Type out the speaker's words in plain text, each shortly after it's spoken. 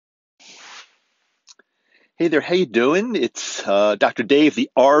Hey there, how you doing? It's Dr. Dave, the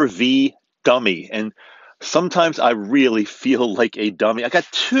RV dummy, and sometimes I really feel like a dummy. I got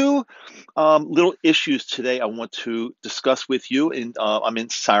two little issues today I want to discuss with you, and I'm in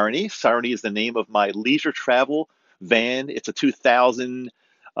Sarani. Sarani is the name of my leisure travel van. It's a 2000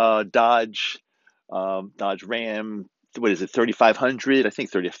 Dodge Ram. What is it, 3500? I think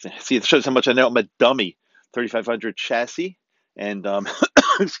 30. See, it shows how much I know. I'm a dummy. 3500 chassis, and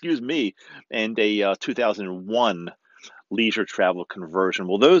excuse me, and a 2001 leisure travel conversion.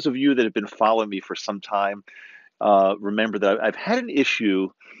 Well, those of you that have been following me for some time remember that I've had an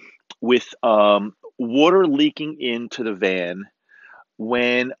issue with water leaking into the van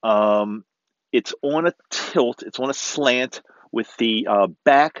when it's on a tilt, it's on a slant with the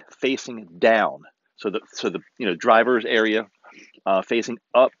back facing down. So the driver's area facing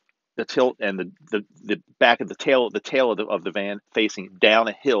up the tilt and the back of the tail of the van facing down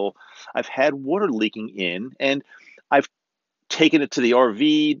a hill. I've had water leaking in, and I've taken it to the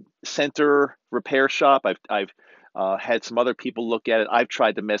RV center repair shop. I've had some other people look at it. I've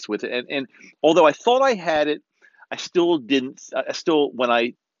tried to mess with it, and although I thought I had it, I still didn't. I still, when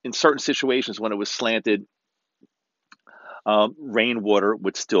I in certain situations when it was slanted, rainwater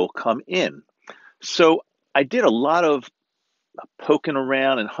would still come in. So I did a lot of poking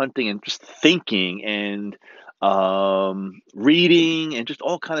around and hunting and just thinking and reading and just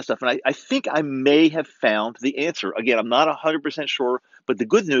all kind of stuff. And I think I may have found the answer. Again, I'm not 100% sure, but the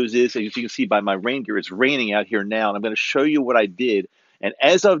good news is, as you can see by my rain gear, it's raining out here now, and I'm going to show you what I did. And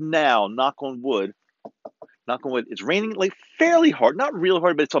as of now, knock on wood, it's raining like fairly hard, not real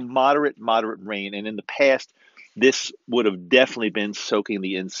hard, but it's a moderate rain. And in the past, this would have definitely been soaking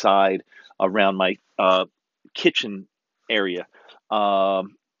the inside around my kitchen area. I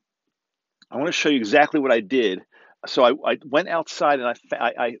want to show you exactly what I did. So I went outside and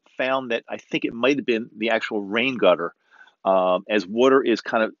I found that I think it might have been the actual rain gutter. As water is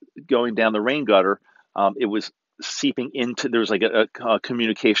kind of going down the rain gutter, it was seeping into. There was like a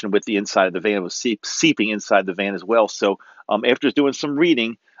communication with the inside of the van. It was seeping inside the van as well. So after doing some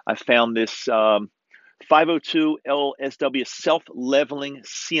reading, I found this 502 LSW self-leveling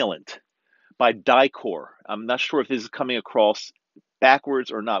sealant by Dicor. I'm not sure if this is coming across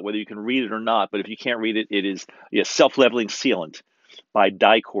backwards or not, whether you can read it or not, but if you can't read it, it is, yeah, self-leveling sealant by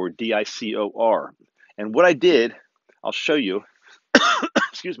Dicor, Dicor. And what I did, I'll show you.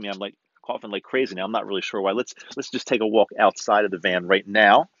 Excuse me, I'm like coughing like crazy now. I'm not really sure why. Let's just take a walk outside of the van right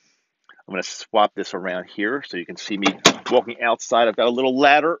now. I'm going to swap this around here so you can see me walking outside. I've got a little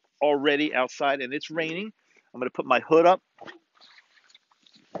ladder already outside, and it's raining. I'm going to put my hood up.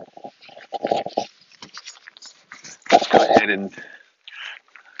 Go ahead and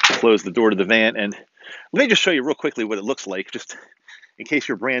close the door to the van, and let me just show you real quickly what it looks like, just in case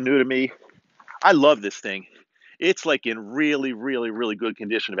you're brand new to me. I love this thing. It's like in really good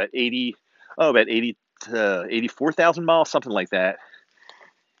condition, about 80 to 84,000 miles, something like that.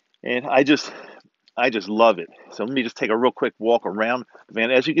 And I just love it. So let me just take a real quick walk around the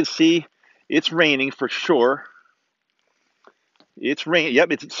van. As you can see, it's raining for sure. It's raining.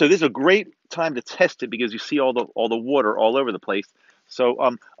 Yep. So this is a great time to test it because you see all the water all over the place. So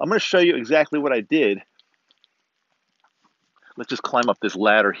I'm going to show you exactly what I did. Let's just climb up this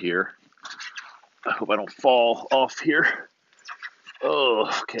ladder here. I hope I don't fall off here. Oh,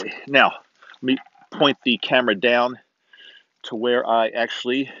 okay. Now, let me point the camera down to where I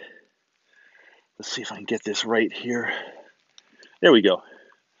actually, let's see if I can get this right here. There we go.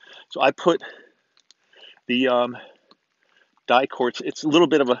 So I put the Dicor. It's a little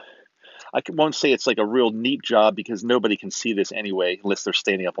bit of a, I won't say it's like a real neat job because nobody can see this anyway unless they're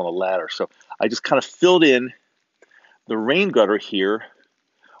standing up on a ladder. So I just kind of filled in the rain gutter here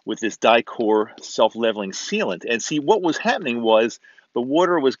with this Dicor self-leveling sealant. And see, what was happening was the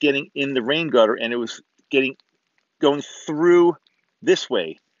water was getting in the rain gutter and it was going through this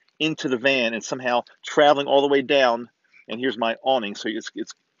way into the van and somehow traveling all the way down. And here's my awning, so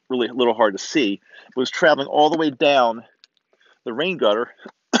it's really a little hard to see. It was traveling all the way down the rain gutter,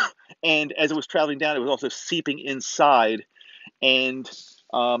 and as it was traveling down, it was also seeping inside and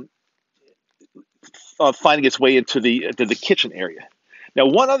finding its way into the kitchen area. Now,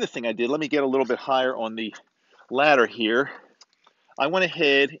 one other thing I did, let me get a little bit higher on the ladder here. I went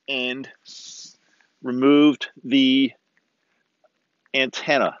ahead and removed the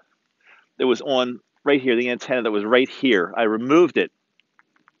antenna that was on right here, the antenna that was right here. I removed it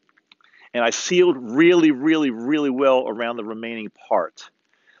and I sealed really well around the remaining part.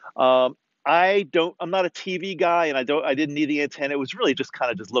 I'm not a TV guy, and I didn't need the antenna. It was really just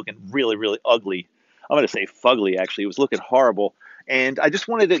kind of just looking really ugly. I'm going to say fugly, actually. It was looking horrible. and I just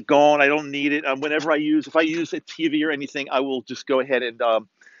wanted it gone. I don't need it. Whenever if I use a TV or anything, I will just go ahead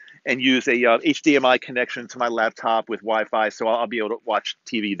and use a HDMI connection to my laptop with Wi-Fi, so I'll be able to watch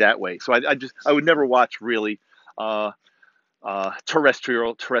TV that way. So I would never watch really uh,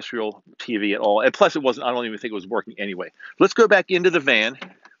 terrestrial TV at all. And plus, it wasn't. I don't even think it was working anyway. Let's go back into the van,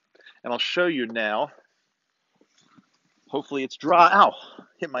 and I'll show you now. Hopefully, it's dry. Ow!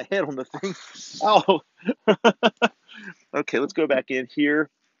 Hit my head on the thing. Ow! Okay, let's go back in here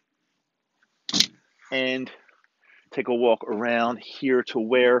and take a walk around here to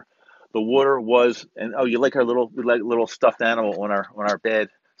where the water was. And oh, you like our little stuffed animal on our bed,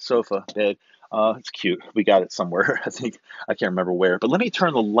 sofa bed. It's cute. We got it somewhere. I can't remember where. But let me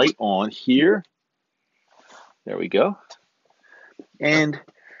turn the light on here. There we go. And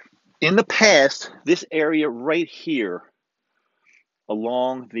in the past, this area right here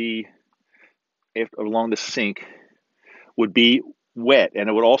along the sink would be wet, and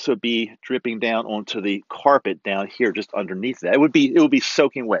it would also be dripping down onto the carpet down here just underneath that. It would be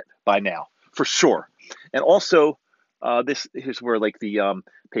soaking wet by now for sure. And also, this here's where like the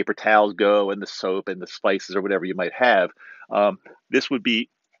paper towels go and the soap and the spices or whatever you might have. This would be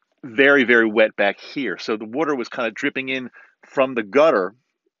very, very wet back here. So the water was kind of dripping in from the gutter,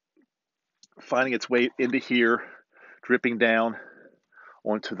 finding its way into here, dripping down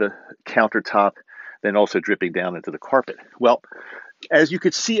onto the countertop, then also dripping down into the carpet. Well, as you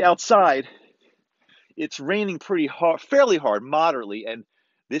could see outside, it's raining pretty hard, fairly hard, moderately, and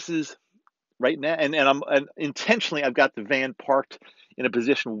this is right now. And intentionally, I've got the van parked in a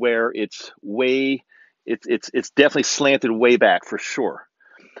position where it's definitely slanted way back for sure.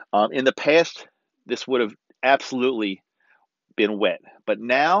 In the past, this would have absolutely been wet, but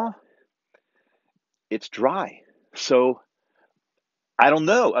now it's dry. So I don't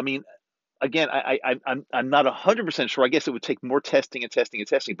know. I mean, again, I'm not 100% sure. I guess it would take more testing and testing and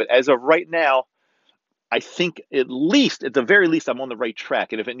testing. But as of right now, I think at the very least, I'm on the right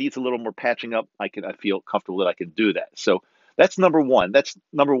track. And if it needs a little more patching up, I feel comfortable that I can do that. So that's number one. That's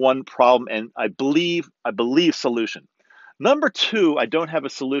number one problem, and I believe solution. Number two, I don't have a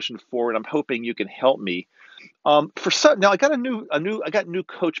solution for it. I'm hoping you can help me. Now I got I got new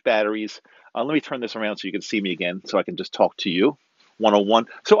coach batteries. Let me turn this around so you can see me again, so I can just talk to you one on one.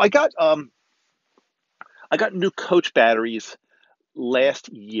 So I got new coach batteries last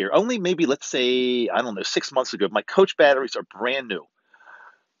year. Only maybe, let's say, I don't know, 6 months ago. My coach batteries are brand new.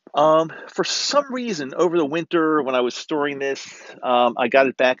 For some reason, over the winter when I was storing this, I got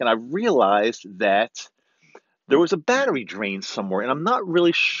it back and I realized that there was a battery drain somewhere, and I'm not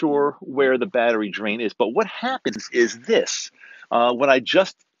really sure where the battery drain is. But what happens is this: when I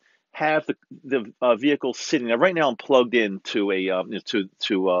just have the vehicle sitting there right now, I'm plugged in to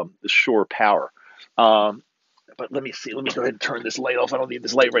the shore power. Um, but let me see. Let me go ahead and turn this light off. I don't need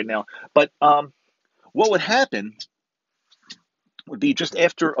this light right now. But what would happen would be just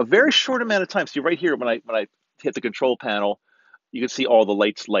after a very short amount of time. See right here, when I hit the control panel, you can see all the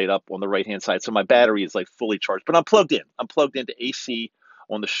lights light up on the right hand side. So my battery is like fully charged, but I'm plugged in. I'm plugged into AC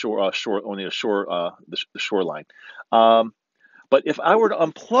on the the shoreline. But if I were to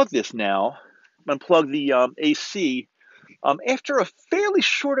unplug this now, unplug the AC, after a fairly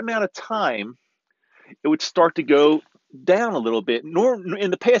short amount of time, it would start to go down a little bit.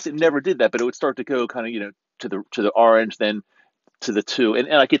 In the past, it never did that, but it would start to go kind of, to the orange, then to the two,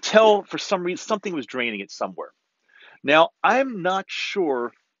 and I could tell for some reason something was draining it somewhere. Now I'm not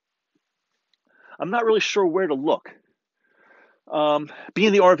sure. I'm not really sure where to look.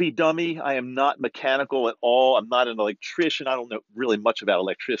 Being the RV dummy, I am not mechanical at all. I'm not an electrician. I don't know really much about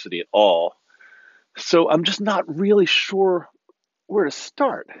electricity at all. So I'm just not really sure where to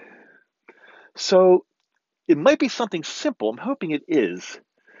start. So it might be something simple. I'm hoping it is,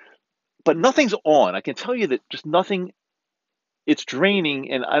 but nothing's on. I can tell you that just nothing. It's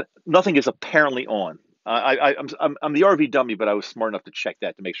draining, and nothing is apparently on. I'm the RV dummy, but I was smart enough to check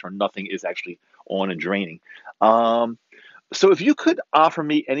that to make sure nothing is actually on and draining. So if you could offer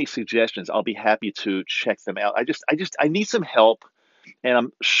me any suggestions, I'll be happy to check them out. I need some help, and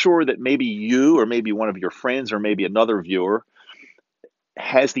I'm sure that maybe you or maybe one of your friends or maybe another viewer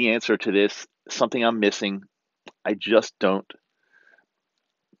has the answer to this. Something I'm missing. I just don't.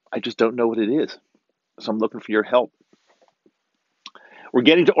 I just don't know what it is. So I'm looking for your help. We're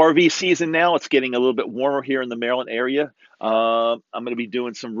getting to RV season now. It's getting a little bit warmer here in the Maryland area. I'm going to be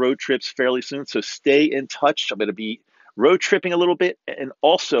doing some road trips fairly soon, so stay in touch. I'm going to be road tripping a little bit, and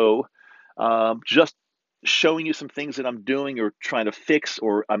also just showing you some things that I'm doing or trying to fix,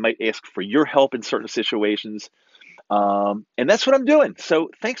 or I might ask for your help in certain situations. And that's what I'm doing. So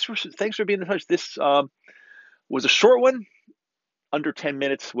thanks for being in touch. This was a short one, under 10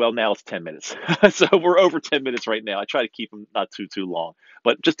 minutes. Well, now it's 10 minutes. So we're over 10 minutes right now. I try to keep them not too long,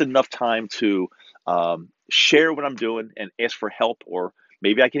 but just enough time to share what I'm doing and ask for help, or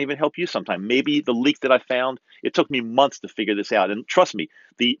maybe I can even help you sometime. Maybe the leak that I found, it took me months to figure this out. And trust me,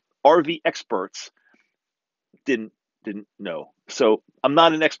 the RV experts didn't didn't know. So I'm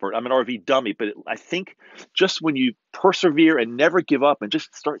not an expert. I'm an RV dummy, but I think just when you persevere and never give up and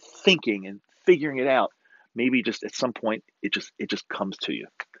just start thinking and figuring it out, maybe just at some point it just comes to you.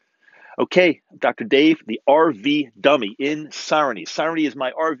 Okay, Dr. Dave, the RV dummy in Sarani. Sarani is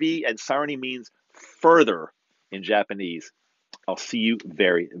my RV, and Sarani means further in Japanese. I'll see you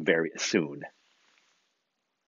very, very soon.